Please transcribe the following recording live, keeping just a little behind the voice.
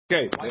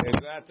Okay,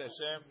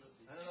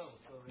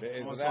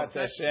 Be'ezrat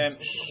Hashem,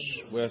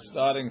 we're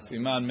starting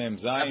Siman Mem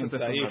Zayin,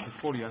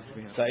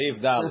 Saif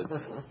Dalet.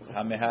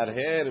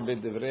 HaMeharher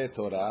b'divrei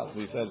Torah.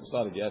 We said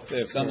started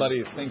yesterday. If somebody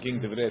is thinking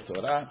divrei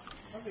Torah,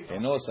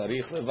 eno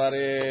sarich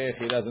levarech,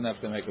 he doesn't have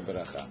to make a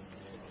beracha.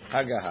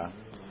 Hagaha,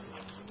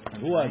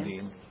 hu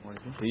adin,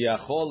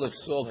 yachol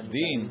lefsok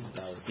din,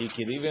 he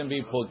could even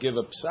give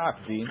a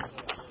psak din,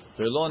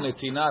 velo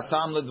netina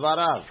tam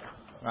ledvarav.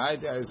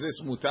 Right? Is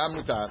this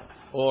mutar?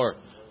 Or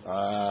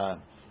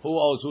who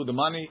owes who the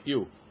money?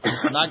 You.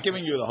 I'm not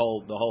giving you the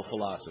whole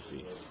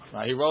philosophy.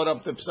 Right? He wrote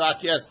up the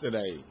psak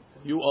yesterday.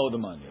 You owe the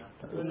money.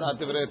 It's not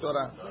divrei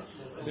Torah.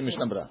 See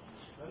Mishnah Bra.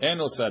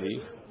 Eno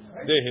sarich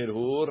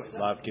dehirhur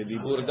lav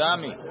kedibur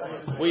dami.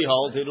 We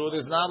hold hirhur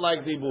is not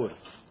like dibur.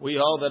 We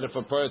hold that if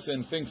a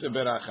person thinks a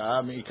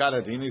beracha,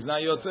 mikaradin, he's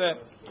not yotzeh.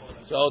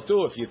 So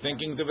too, if you're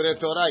thinking divrei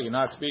Torah, you're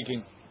not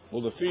speaking.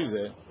 Well, the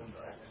fize.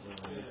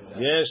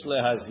 Yesh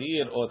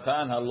lehazir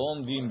otan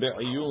halomdim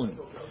be'iyun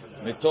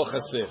mitoch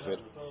hasefer.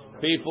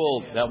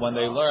 People that when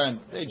they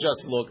learn, they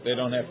just look, they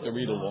don't have to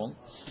read along.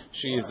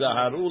 So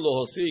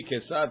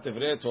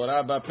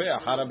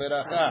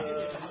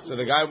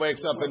the guy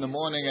wakes up in the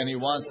morning and he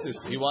wants to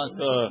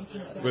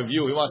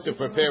review, he wants to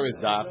prepare his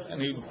daf,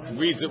 and he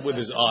reads it with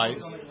his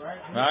eyes,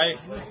 right?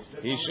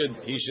 He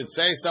should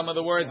say some of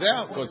the words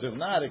out, because if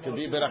not, it could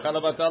be beracha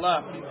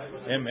levatala.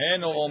 Em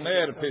eno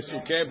omer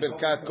pesukei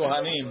berkat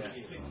kohanim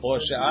or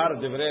she'ar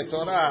divrei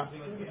Torah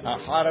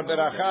achar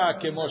beracha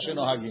kemo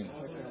shenohagim.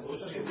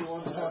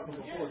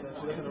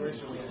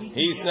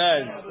 He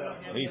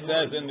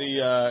says in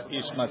the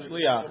Ish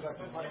Matzliach,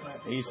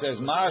 he says,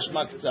 Ma'ash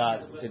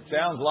Maktzat, it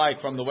sounds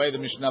like from the way the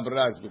Mishnah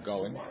Berurah is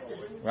going,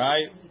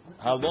 right?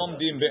 Halom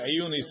Dim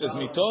Be'ayun, he says,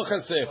 Mitoch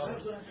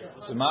HaSefer.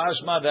 So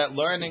Ma'ashma, that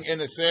learning in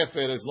a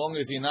Sefer, as long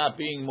as you're not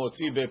being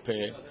Motzi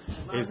Be'peh,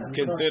 is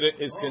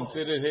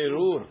considered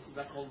Hirur.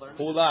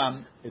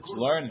 Ulam, it's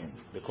learning.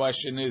 The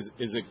question is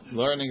it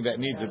learning that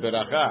needs a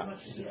Beracha?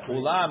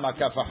 Ulam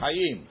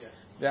HaKafahayim.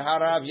 The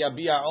Harav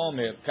Yabia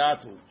Omer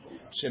Katu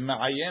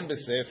Shema'ayem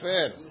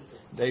b'Sefer.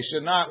 They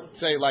should not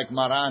say like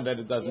Maran that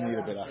it doesn't need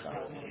a beracha.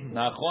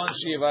 Nachon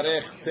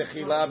shivarech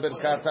techila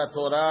berkat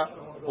Torah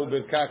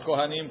uberkat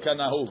kohanim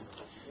kanahu.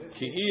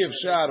 Ki I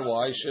efshar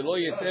why shelo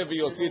yeteh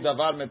v'yotzi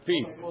davar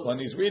mepi. When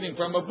he's reading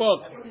from a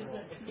book,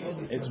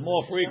 it's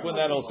more frequent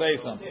that he'll say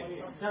something.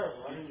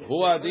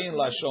 Hu adin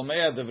la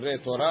shomea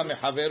divrei Torah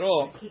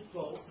mehavero.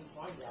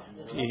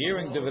 If you're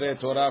hearing divrei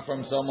Torah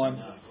from someone,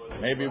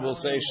 maybe we'll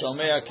say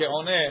Shomea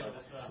Ke'oneh,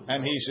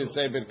 and he should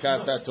say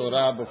Birkat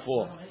Torah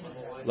before.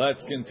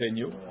 Let's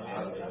continue.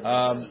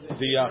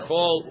 The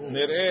Yachol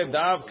Nireh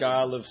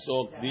Davka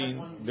Lefsok Din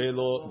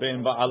Velo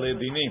Ben Ba'ale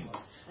Dinim.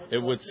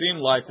 It would seem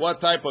like, what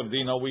type of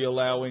din are we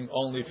allowing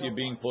only if you're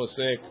being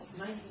posek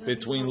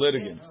between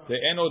litigants? The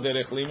Eno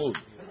Derech Limud.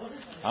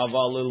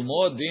 Aval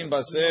Ilmod Din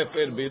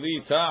Basefer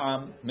Bili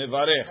Ta'am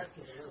Mevarech.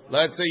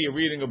 Let's say you're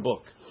reading a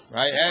book,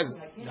 right? As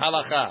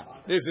halacha.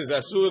 This is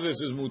asur, this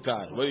is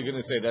mutar. What are you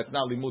going to say? That's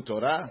not limut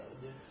Torah?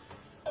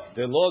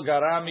 The lo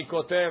gara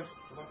mikotev.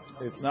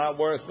 It's not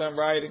worse than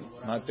writing.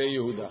 Matei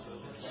Yehuda.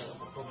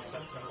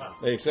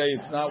 They say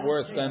it's not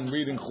worse than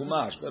reading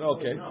Chumash, but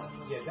okay.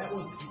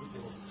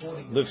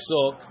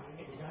 Lifsok,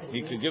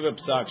 he could give a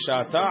psak.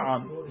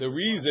 Shata'am, the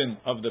reason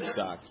of the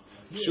psak.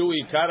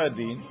 Shui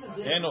karadin,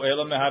 eno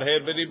ela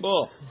meharher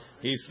beribo.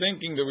 He's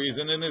thinking the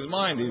reason in his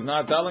mind. He's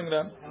not telling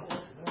them.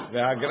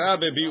 The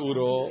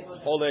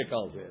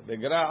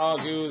Gra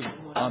argues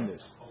on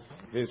this.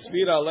 The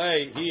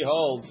Spirale, he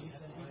holds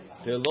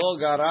the lo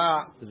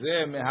gara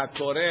ze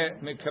mehakore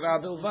mikra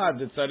bilvad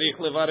the tzarich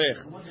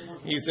levarech.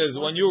 He says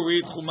when you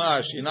read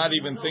Chumash, you're not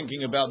even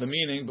thinking about the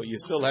meaning, but you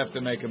still have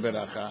to make a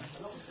beracha.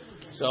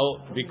 So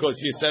because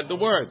you said the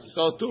words,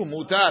 so too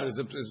mutar is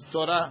a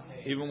Torah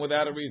even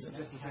without a reason.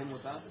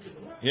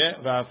 Yeah,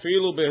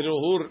 va'afilu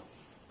behruhur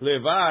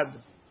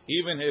levad,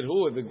 even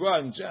hirhur the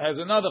grunge has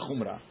another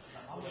chumrah.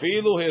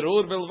 Filu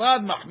hirur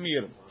bilvad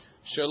machmir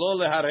shelo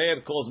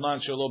leharher kol zman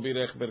shelo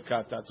birech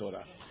berkat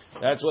Torah.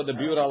 That's what the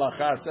Biur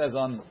Halacha says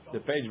on the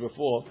page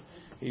before.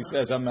 He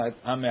says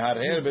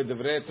hameharher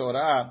b'divrei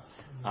Torah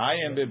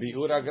ayem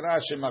bebiur agra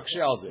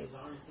shemakshe al ze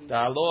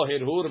ta'alo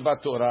hirur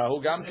b'Torah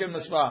hu gam ken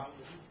misvah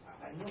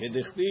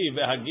kedichtiv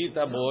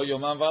vehagita bo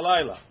yomam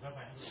v'layla.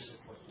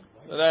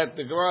 That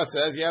the Gemara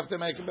says you have to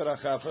make a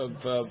beracha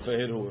for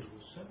hirur.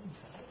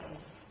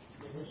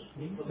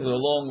 It's a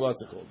long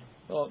what's it called?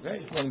 Okay,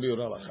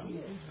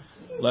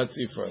 let's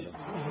see further.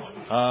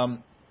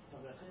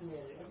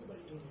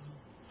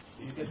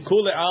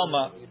 Kule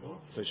alma,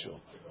 for sure.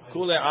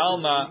 Kule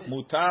alma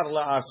mutar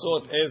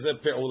la'asot eze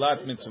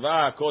pe'ulat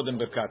mitzvah kodem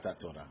berkat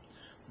Torah.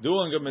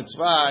 Doing a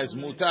mitzvah is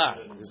mutar.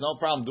 There's no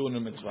problem doing a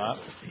mitzvah.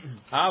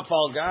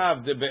 Afal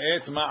gav de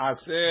be'et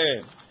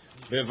ma'aseh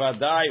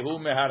bevadai hu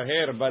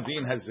meharher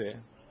badin hazeh.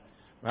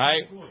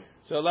 Right?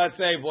 So let's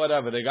say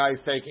whatever the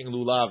guy's taking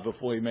lulav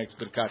before he makes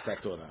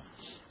berkat Torah.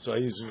 So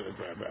he's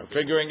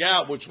figuring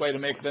out which way to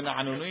make the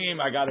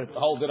na'anunim. I got to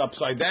hold it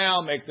upside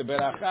down, make the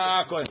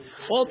beracha.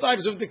 All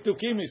types of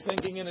diktukim he's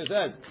thinking in his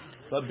head.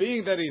 But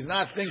being that he's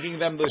not thinking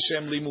them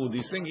l'shem limud,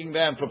 he's thinking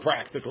them for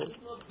practical.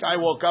 Guy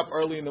woke up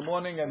early in the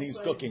morning and he's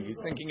cooking. He's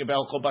thinking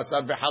about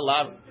chobasar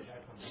b'halav.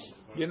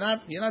 You're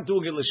not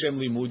doing it l'shem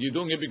limud. You're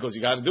doing it because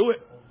you got to do it.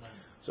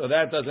 So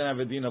that doesn't have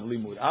a din of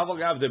limud.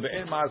 Avogav de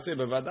be'en maaseh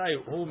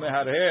bevadai hu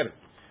meharher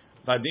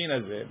badin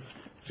hazeh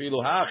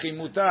filu hachi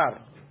mutar.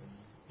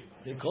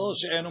 Kol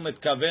she'enu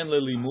metkaven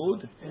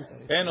lelimud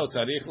eno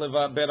tzarich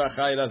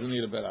beracha. He doesn't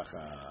need a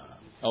beracha.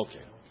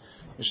 Okay.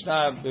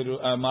 Mishnah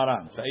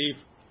Maran Saif.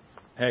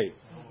 Hey.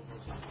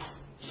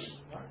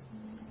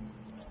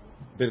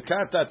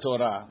 Birkat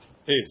Torah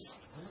is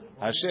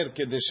Asher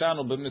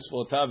kedeshanu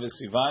b'mitzvotav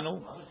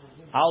v'sivanu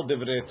al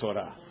divrei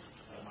Torah.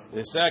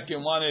 The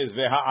second one is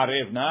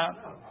Veha'arevna,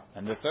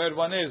 and the third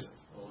one is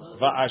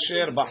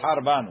Va'asher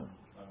Bahar Banu.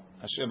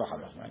 Asher Bahar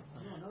Banu, right?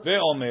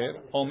 Ve'omer,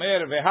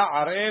 Omer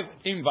Veha'arev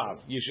Imvav.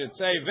 You should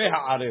say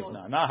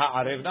Veha'arevna, not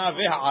Ha'arevna,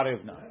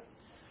 Veha'arevna.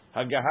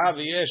 Hagaha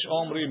v'yesh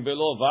Omrim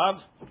Belo Vav,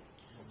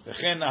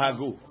 V'chen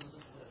Nahagu.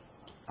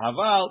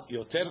 Aval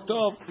Yoter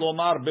Tov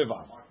Lomar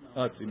Bevav.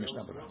 Let's see,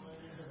 Mishnah Berurah.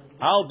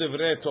 Al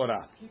Divrei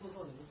Torah.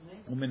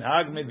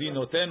 Uminhag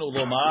Medinotenu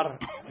Lomar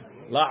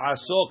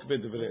La'asok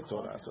b'divrei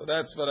Torah. So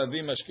that's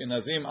Faradim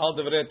Ashkenazim. Al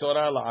divrei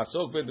Torah,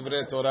 la'asok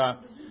b'divrei Torah.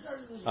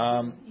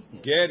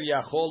 Ger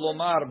yachol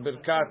lomar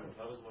birkat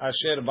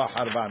asher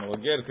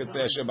b'harbanu. Ger could say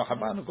asher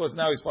b'harbanu because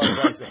now he's part of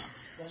Israel.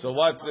 So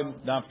what's the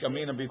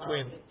nafkamina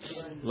between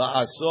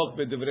la'asok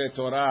b'divrei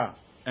Torah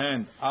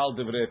and al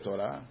divrei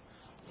Torah?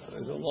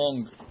 There's a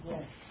long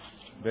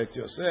Bet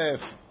Yosef,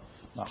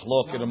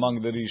 machloket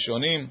among the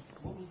Rishonim.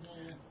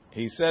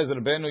 He says,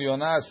 Rabbeinu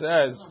Yonah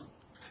says,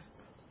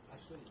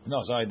 no,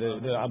 sorry,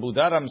 the Abu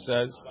Dharam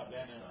says,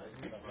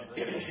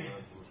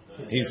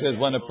 he says,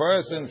 when a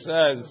person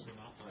says,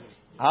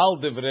 Al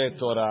Divrei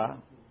Torah,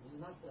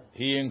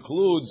 he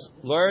includes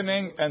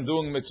learning and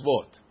doing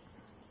mitzvot.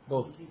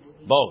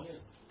 Both.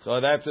 So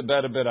that's a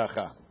better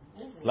beracha.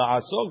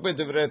 La'asok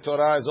b'divrei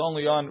Torah is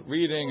only on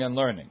reading and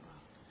learning.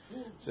 He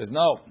says,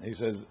 no. He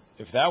says,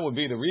 if that would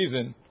be the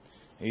reason,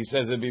 he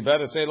says it'd be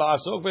better to say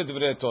La'asok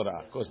b'divrei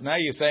Torah. Because now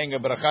you're saying a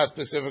beracha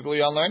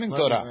specifically on learning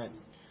Torah.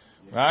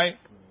 Right?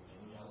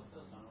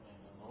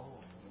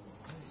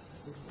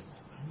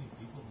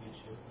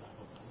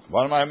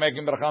 Why am I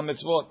making bracha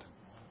mitzvot?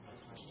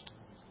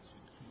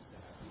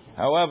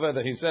 However,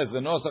 he says the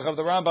nosach of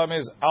the Rambam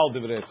is al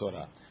divrei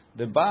Torah.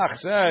 The Bach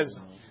says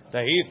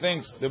that he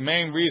thinks the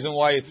main reason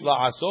why it's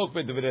la'asok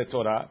b'divrei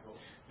Torah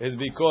is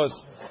because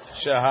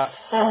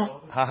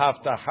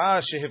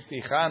ha'haftacha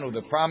shehiftichanu,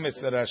 the promise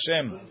that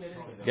Hashem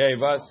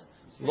gave us,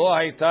 lo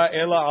hayta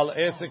ela al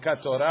esek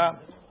haTorah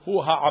hu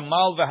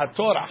ha'amal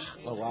v'hatorach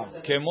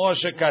kemo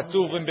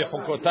shekatuv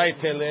b'chukotai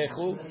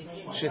telechu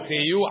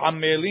שתהיו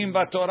עמלים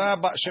בתורה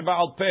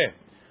שבעל פה,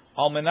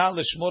 על מנת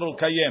לשמור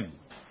ולקיים.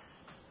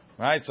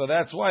 Right? So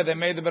that's why they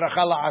made the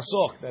beracha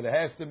la'asok, that it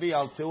has to be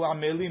al tehu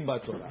amelim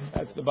b'torah.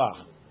 That's the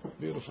Bach.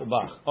 Beautiful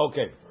Bach.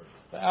 Okay.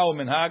 Our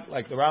minhag,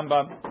 like the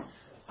Rambam,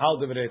 al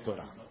divrei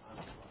Torah.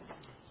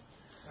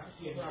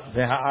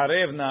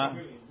 V'ha'arevna,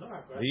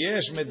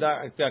 v'yesh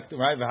medak,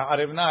 right?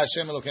 V'ha'arevna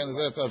Hashem Elokeinu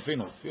zeh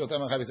tzarfinu. Fi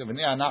otam echad yisrael.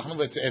 V'ni anachnu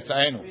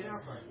v'tze'etzaenu.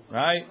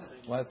 Right?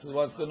 What's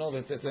the note?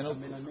 V'tze'etzaenu?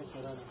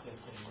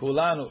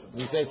 Kulanu.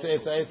 We say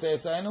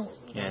tze'etzaenu?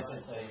 Yes.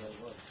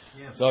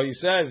 So he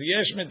says,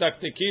 Yesh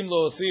medaktikim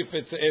lo'osif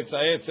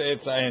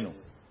tze'etzaenu.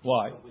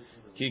 Why?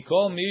 Ki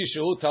kol mi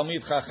shehu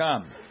talmid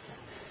chacham,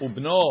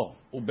 ubno,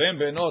 uben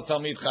beno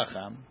talmid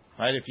chacham.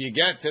 Right? If you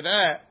get to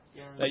that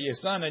your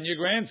son and your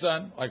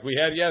grandson, like we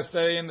had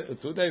yesterday and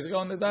 2 days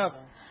ago in the daf,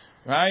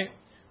 right?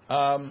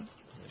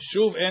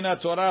 Shuv ena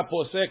Torah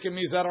posek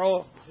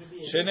mizaro,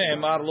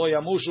 shene'emar lo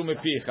yamushu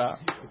mipicha,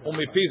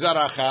 umipi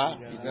zaracha,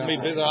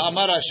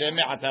 amar Hashem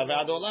me'ata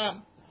ve'ad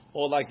olam.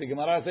 Or like the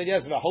Gemara said,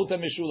 yes, v'chuta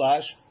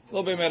mishulash,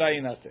 lo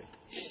b'merayinate.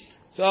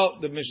 So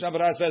the Mishnah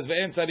Berurah says,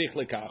 ve'en tzarich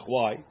lekach.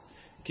 Why?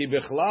 Ki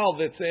bechlal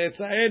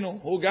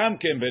v'tze'etzaenu, hu gam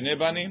ken b'nei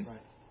banim.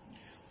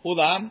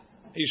 Ulam,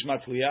 ish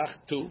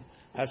matzliach, 2.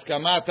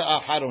 הסכמת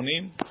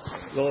האחרונים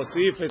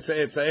להוסיף את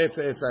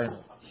צאצאינו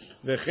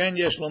וכן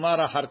יש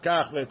לומר אחר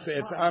כך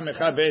וצאצאם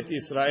אחד בית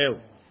ישראל.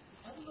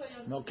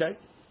 אוקיי?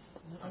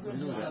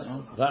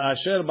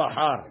 ואשר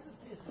בחר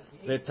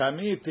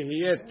ותמיד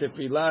תהיה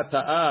תפילת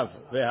האב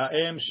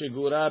והאם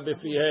שגורה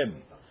בפיהם.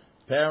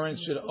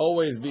 Parents should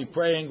always be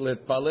praying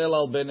להתפלל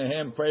על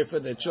בניהם, pray for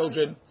their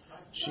children,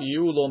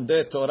 שיהיו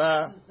לומדי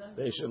תורה,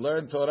 they should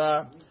learn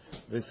Torah,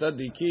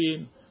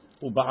 וצדיקים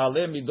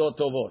ובעלי מידות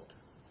טובות.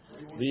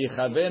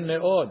 V'yichaven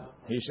me'od.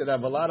 He should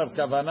have a lot of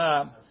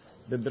kavanah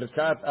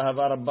b'birkat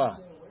ahava rabbah.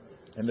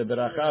 And the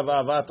beracha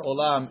v'avat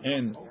olam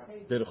in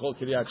birchot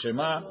Kiryat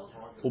Shema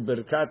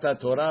u'birkat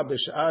haTorah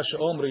b'sh'a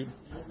she'omrim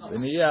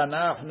v'niyeh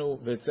anachnu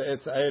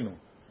v'tze'etzaenu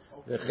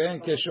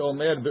v'chen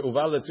keshe'omer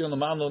be'uval le'tzion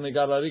l'ma'an lo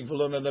nigar larik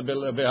v'lo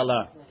nedber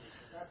be'hala.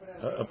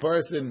 A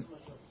person,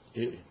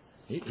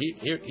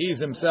 he's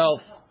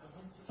himself,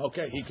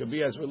 okay, he could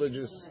be as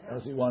religious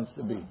as he wants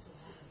to be.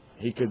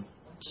 He could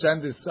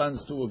send his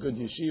sons to a good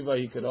yeshiva,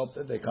 he could hope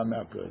that they come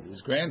out good.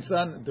 His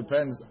grandson, it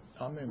depends.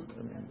 How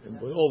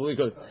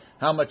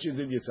much you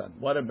did your son?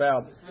 What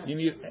about, you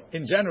need,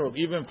 in general,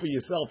 even for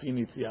yourself, you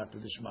need siyata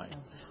d'shmaya.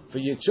 For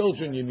your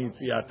children, you need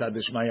siyata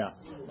d'shmaya.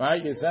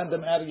 Right? You send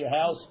them out of your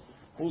house.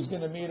 Who's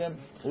going to meet him?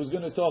 Who's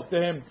going to talk to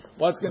him?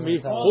 What's going to be?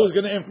 Who's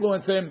going to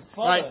influence him?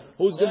 Right?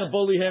 Who's going to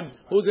bully him?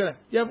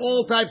 You have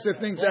all types of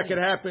things that could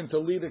happen to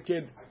lead a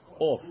kid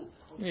off.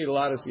 You need a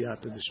lot of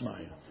siyata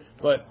d'shmaya.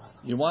 But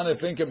you want to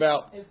think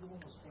about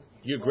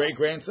your great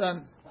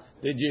grandson.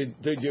 Did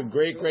your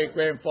great great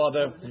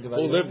grandfather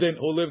who lived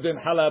in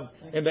Halab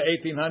in the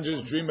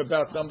 1800s dream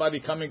about somebody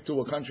coming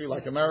to a country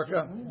like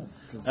America?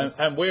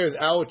 And where is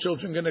our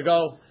children going to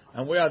go?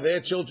 And where are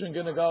their children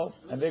going to go?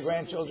 And their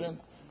grandchildren?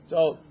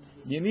 So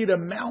you need a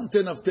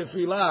mountain of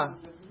tefillah.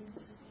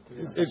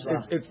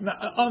 It's not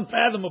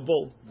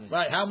unfathomable,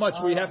 right? How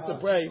much we have to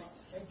pray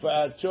for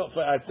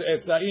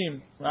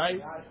Etzaim,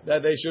 right?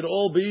 That they should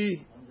all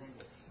be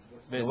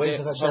in the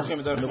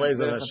ways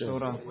of Hashem.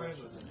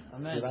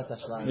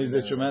 He's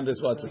a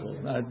tremendous what's it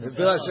called?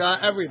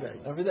 Every day.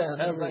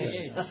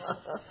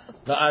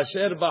 The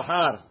Asher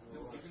Bahar.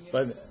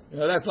 But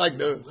that's like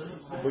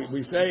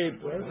we say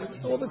it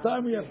all the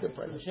time. We have to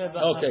pray.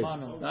 Okay,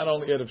 not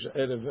only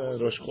Erev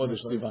Rosh Chodesh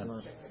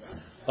Sivan.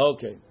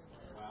 Okay,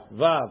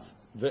 Vav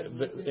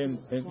in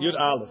Yud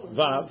Aleph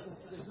Vav.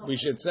 We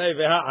should say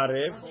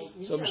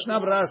Veha'arev. So Mishnah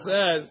Berurah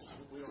says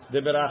the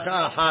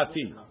beracha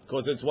hati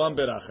because it's one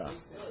beracha.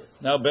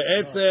 Now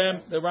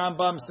Be'etzem the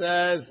Rambam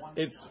says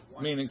it's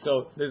meaning.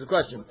 So there's a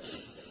question.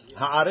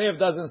 Ha'arev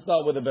doesn't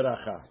start with a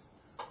beracha.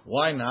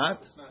 Why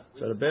not?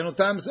 So the Benu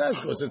Tam says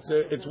because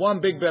it's one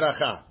big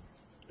beracha.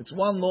 It's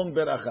one long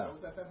beracha.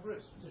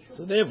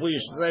 So therefore you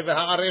should say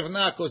v'ha'arev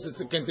na because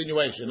it's a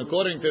continuation.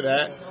 According to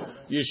that,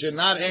 you should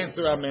not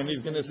answer amen.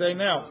 He's going to say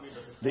now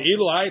the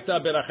ilu hayta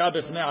beracha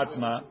b'fnei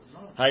atzma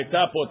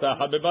hayta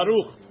potacha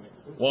bebaruch.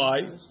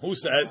 Why? Who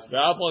says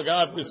ve'apol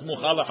gav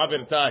b'smucha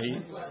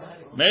lachavertahi?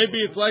 Maybe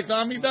it's like the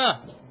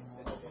Amidah.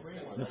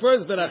 The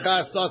first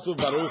beracha starts with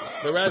baruch.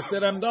 The rest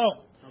of them don't.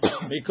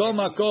 Mikol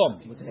makom,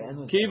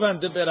 kivan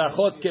de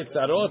berachot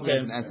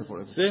ketzaroten.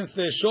 Since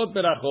they're short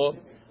berachot,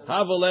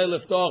 havolei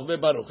leftoch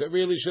bebaruch. It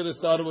really should have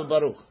started with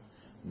baruch.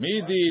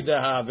 Midi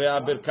deha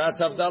ve'abirkat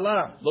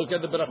havdalah. Look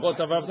at the berachot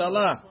of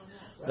havdalah.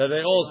 That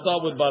they all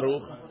start with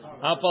baruch.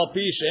 Afal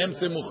pi shehem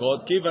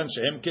semuchot, kivan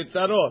shehem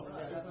ketzarot.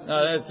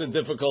 Now that's a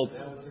difficult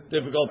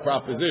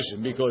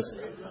proposition because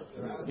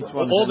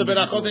all the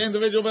berachot, the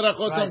individual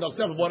berachot,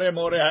 except for Moreh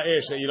Moreh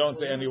Ha'esh, you don't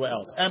say anywhere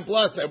else. And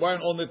plus, they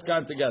weren't all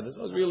nitkan together.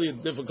 So it's really a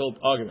difficult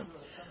argument.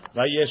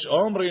 Vayesh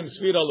omrim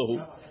sfira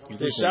lahu.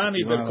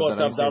 Teshani berkot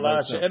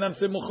avdalah she'enam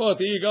semuchot.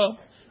 Here you go.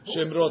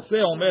 Shem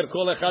rotzeh omer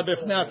kol echad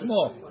befnei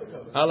atzmo.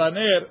 Ala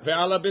ner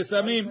ve'ala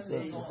besamim.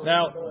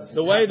 Now,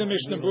 the way the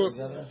Mishnah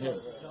Berurah,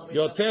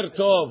 yoter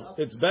tov,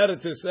 it's better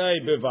to say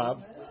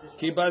bevav.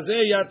 Ki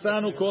bazeh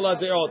yatzanu kol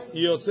hadeot.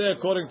 Yotzeh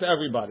according to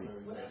everybody.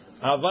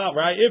 Aval,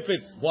 right? If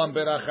it's one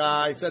beracha,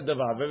 I said the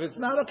vav. If it's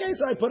not, okay,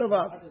 so I put a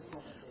vav.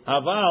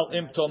 Aval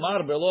im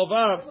tomar belo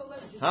vav,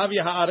 havi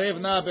ha'arev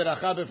na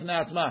beracha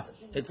b'fnei atzma.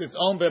 It's its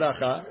own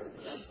beracha.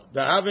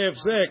 The havi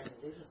hefsek,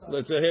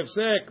 let's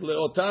hefsek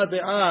leota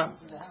de'ah,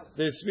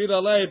 the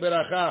svira lei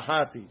beracha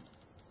hati.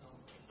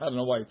 I don't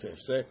know why it's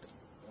hefsek.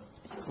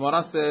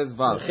 Gemara says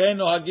vav. Chen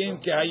nohagin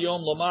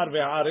kehayom lomar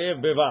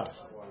ve'arev bevav.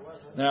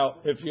 Now,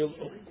 if you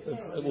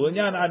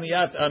l'nyan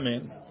aniyat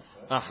amen.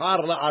 Ahar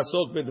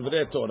la'asok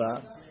b'dvrei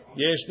Torah.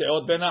 Yesh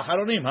te'ot ben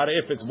aharonim.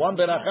 If it's one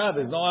beracha,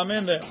 there's no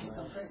amen there.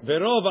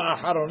 Verov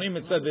aharonim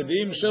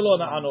mitzaddim shelo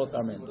na'anot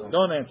amen.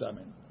 Don't answer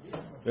amen.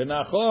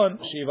 V'nachon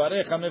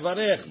shivarech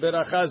hamevarech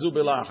beracha zu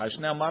b'lachash.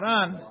 Now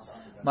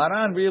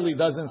Maran really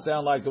doesn't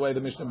sound like the way the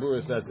Mishnah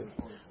Berurah says it.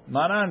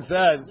 Maran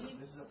says,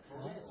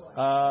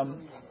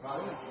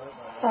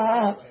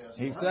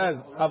 he says,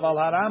 aval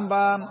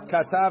harambam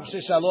katav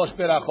sheshalosh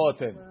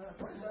berachotem.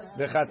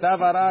 וכתב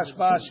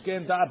הרשב"א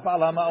שכן דעת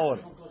בעל המאור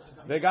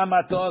וגם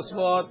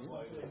התוספות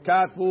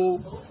כתבו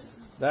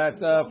that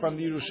from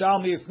the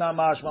Yerushalmi it's not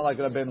mashma like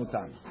Rabbeinu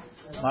Tam.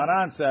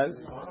 Maran says,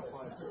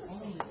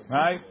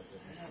 right?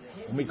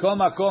 מכל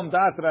מקום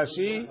דעת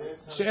רש"י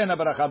שאין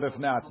הברכה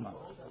בפני עצמה.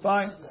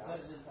 Fine.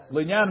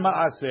 לעניין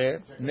מעשה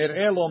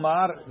נראה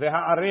לומר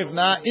והערב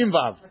נא עם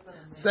וו.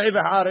 Say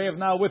והערב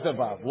נא with a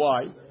וו.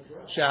 Why?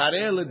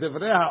 שהרי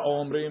לדברי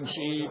האומרים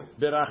שהיא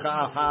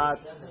ברכה אחת.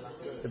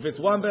 If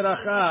it's one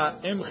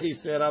beracha, imchi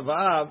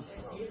seravav,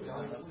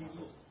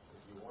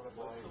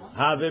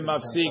 have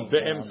mafsik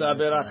be'emsa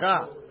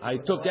beracha. I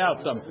took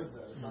out something.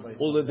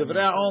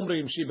 Uledevrei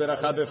omrim shi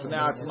beracha b'fnei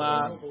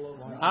atzma,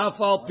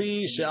 afal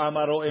pi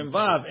she'amaro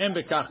emvav em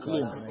bekach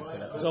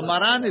klum. So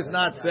Maran is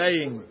not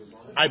saying,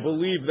 I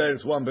believe that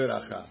it's one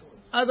beracha.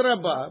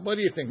 Adrabah, what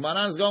do you think?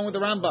 Maran's going with the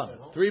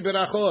Rambam. 3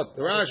 berachot,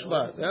 the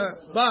Rashba.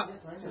 Yeah.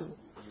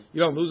 You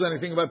don't lose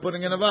anything by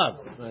putting in a vav.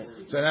 Right.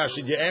 So now,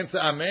 should you answer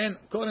amen?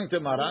 According to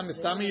Maran,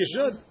 Mistami, you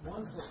should.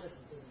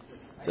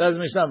 Says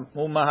Mishnah,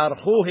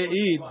 Maharchu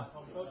he'id,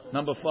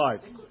 number 5.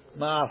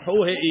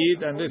 Maharchu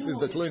he'id, and this is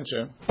the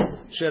clincher.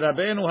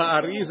 Sherabenu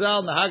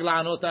ha'arizal nahag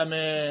la'anot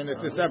amen.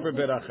 It's a separate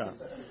beracha.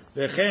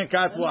 V'chen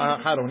katvu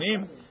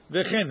ha'acharonim.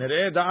 V'chen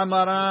re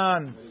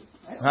da'amaran.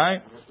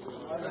 Right?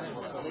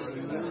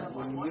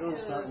 When you don't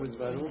start with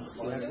Baruch,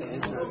 you have to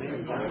enter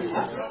Amen.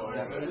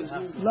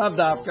 Lav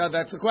dafka,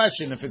 that's the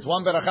question. If it's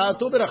one beracha,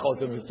 two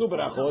berachot. If it's two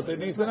berachot, it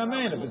needs an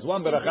amen. If it's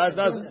one beracha, it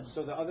doesn't.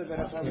 So the other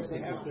beracha we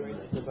say after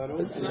the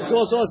Baruch. It's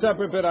also a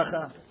separate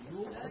beracha.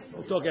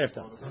 We'll talk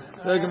after.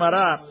 So the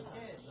Gemara.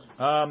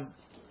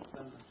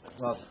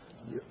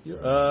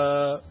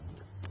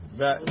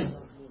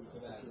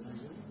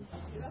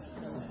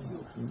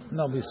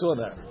 No, we saw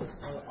that.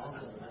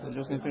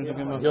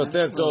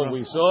 Yoter tov,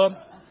 we saw.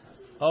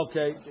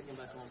 Okay.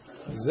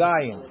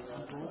 Zayin.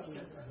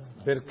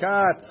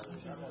 Birkat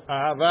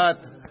ahavat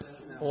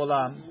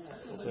olam.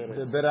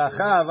 The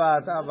beracha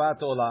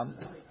ahavat olam.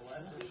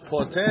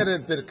 Poter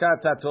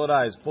birkat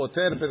haTorah is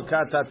poter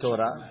birkat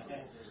haTorah.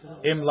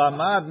 Im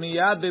lamad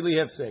miyad b'li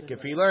hefsek.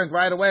 If he learned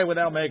right away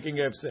without making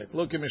hefsek.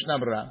 Look at Mishnah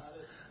Berurah.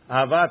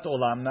 Ahavat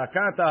olam.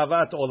 Nakat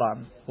ahavat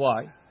olam.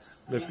 Why?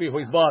 Lefi,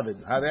 he's bothered.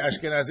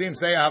 Ashkenazim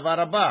say ahavat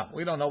rabbah.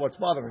 We don't know what's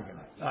bothering him.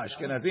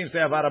 Ashkenazim say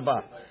ahavat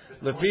rabbah.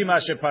 Lefi ma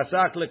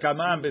shepasak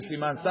lekaman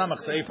b'siman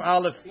samach seif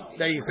aleph.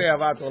 They say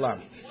ahavat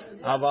olam.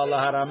 Aval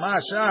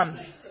laharama sham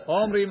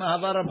omrim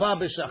ahavat rabbah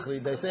b'shachri.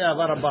 They say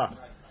ahavat rabbah.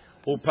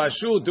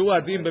 Upashu du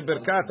adim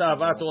beberkat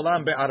ahavat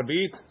olam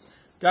be'arbit.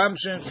 Gam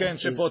shem ken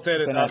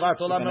shepoteret. Ahavat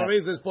olam no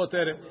reason is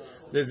poteret.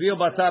 Lezil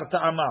batar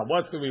ta'ama.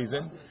 What's the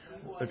reason?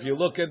 If you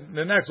look at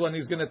the next one,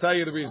 he's going to tell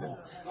you the reason.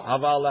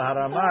 Aval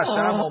laharama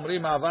sham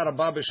omrim ahavat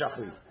rabbah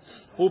b'shachri.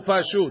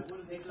 Upashut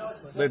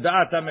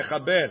ledaat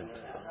hamechaber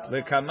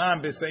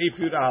lekaman b'seif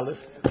yud aleph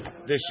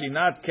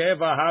deshinat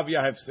keva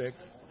havya hefsek.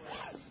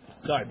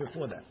 Sorry,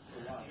 before that.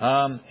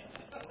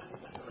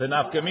 The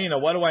nafkamina.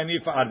 What do I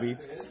need for arbit?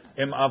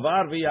 Im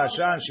avar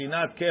v'yashan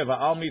shinat keva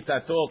al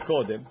mitato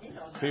kodem.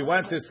 If he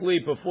went to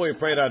sleep before he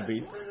prayed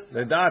arbit,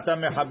 ledaat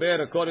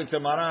hamechaber according to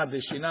Maran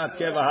deshinat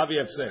keva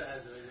havya hefsek.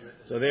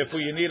 So therefore,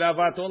 you need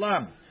avat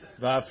olam.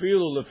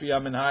 Va'afilu lefi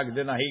hamenhag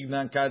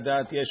denahignan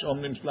kadat yesh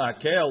omrim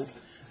shlakel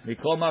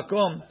mikol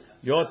makom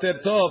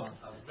yoter tov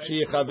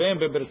sheyichavem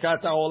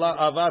beberkat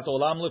avat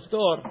olam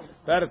liftor.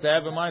 Better to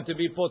have in mind to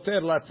be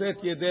poter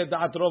latzet yedei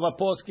da'at rova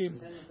poskim,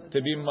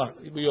 to be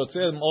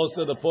yotzer most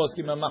of the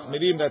poskim and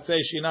machmirim that say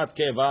shinat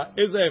keva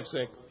is a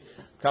hefsek.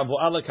 Kavu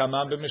ala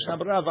kaman b'mishnah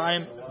Berurah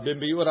v'ayim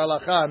b'biur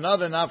halacha.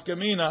 Another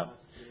nafkamina.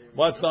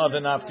 What's the other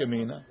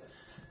nafkamina?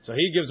 So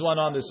he gives one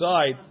on the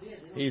side.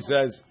 He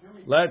says,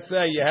 let's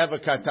say you have a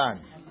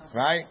katan,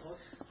 right?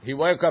 He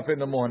woke up in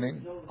the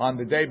morning on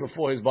the day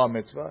before his bar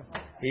mitzvah.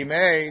 He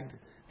made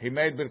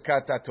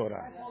birkat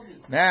Torah.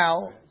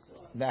 Now,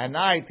 at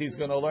night he's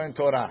going to learn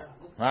Torah,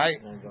 right?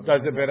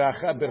 Does the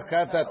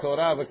birkat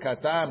Torah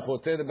v'katan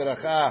poter the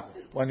beracha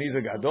when he's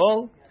a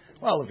gadol?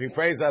 Well, if he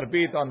prays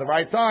arbit on the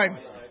right time,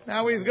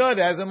 now he's good.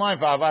 He has a mind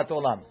for avat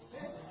olam.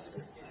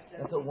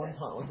 That's a one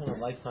time a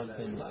lifetime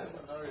thing.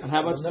 And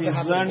how about if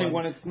he's learning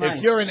when it's night?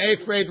 If you're an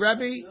 8th grade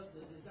Rebbe,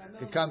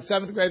 it comes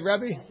 7th grade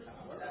Rebbe.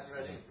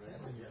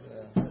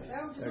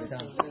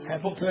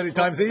 30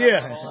 times a year.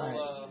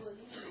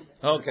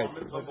 Okay.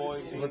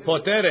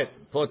 Poter it.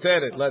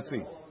 Let's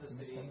see.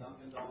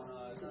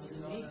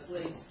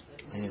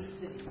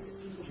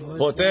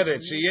 Poter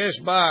it. Sheyesh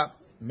ba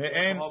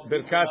me'en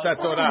birkat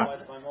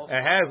Torah.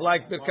 It has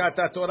like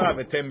birkat Torah.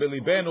 V'tem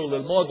belibenu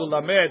lilmod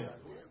ulamed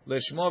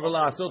lishmor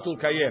v'la'asot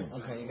ulkayem.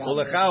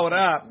 Ulecha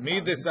ora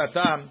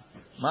midesatam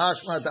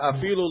mashmat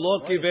afilu lo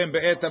kivem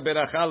be'et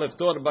beracha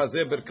leftor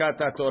bazeh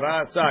birkat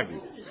Torah sagi.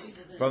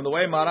 From the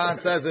way Maran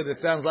says it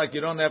sounds like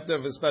you don't have to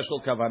have a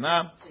special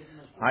kavanah.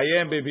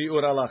 Hayem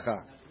bebiur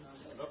halacha.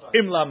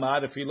 Im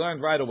lamad, if he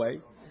learned right away,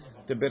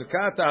 the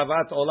birkat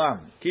ahavat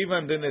olam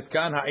kivan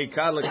denitkan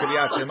ha'ikar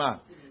lekriyat shema.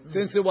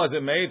 Since it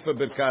wasn't made for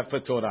birkat for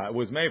Torah, it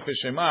was made for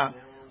Shema.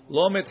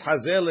 Lo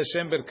mitchazel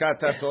l'shem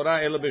birkat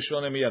Torah ela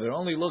b'shonem yad. It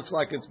only looks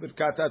like it's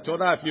birkat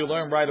Torah if you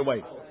learn right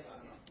away.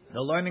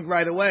 The learning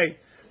right away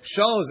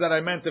shows that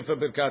I meant it for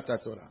birkat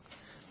Torah.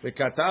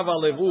 V'katav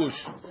alevush.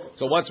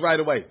 So what's right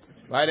away?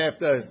 Right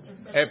after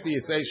you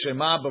say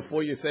Shema,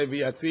 before you say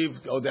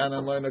V'yatziv, go down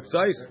and learn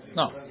Ksais?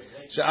 No.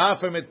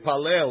 Sha'afim it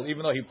palel,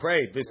 even though he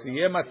prayed.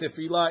 V'siyem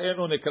ha'tefila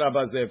enu nikra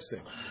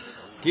bazevse.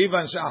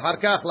 Kivan sha'achar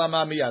kach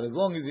lama miyad. As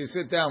long as you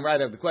sit down right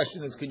after. The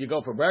question is, can you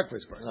go for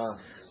breakfast first?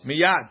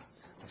 Miyad.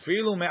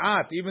 Filu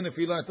me'at, even if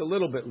you learned a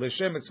little bit.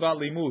 L'shem mitzvah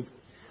limud.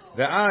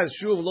 Ve'az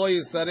shuv lo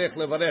yisarech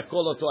levarech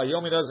kol oto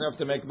hayom. He doesn't have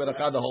to make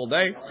beracha the whole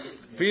day.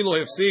 Filu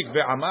hefsik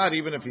ve'amar,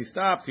 even if he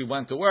stopped, he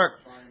went to work.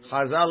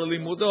 Chazal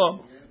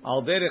limudo.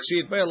 Al derech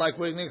she'itpeh, like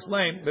we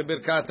explained,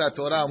 bebirkat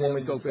Torah, when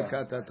we talk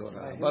birkat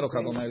Torah. Baruch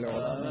Adonai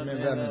le'olam.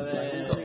 Amen.